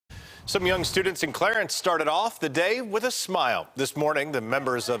Some young students in Clarence started off the day with a smile. This morning, the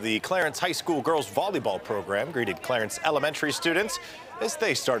members of the Clarence High School girls volleyball program greeted Clarence elementary students as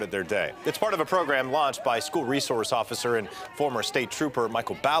they started their day. It's part of a program launched by school resource officer and former state trooper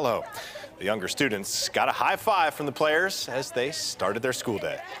Michael Ballo. The younger students got a high five from the players as they started their school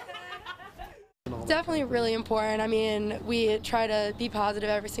day. Definitely really important. I mean, we try to be positive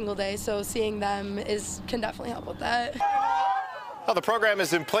every single day, so seeing them can definitely help with that. Well, the program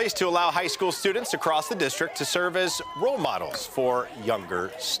is in place to allow high school students across the district to serve as role models for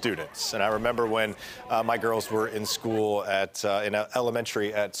younger students. And I remember when my girls were in school in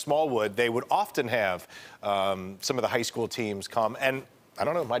elementary at Smallwood, they would often have some of the high school teams come, and I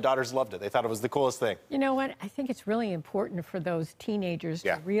don't know, my daughters loved it. They thought it was the coolest thing. You know what? I think it's really important for those teenagers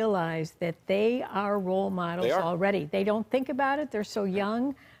Yeah. to realize that they are role models already. They don't think about it. They're so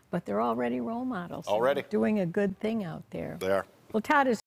young, but they're already role models. Already. They're doing a good thing out there. They are. Well, Todd,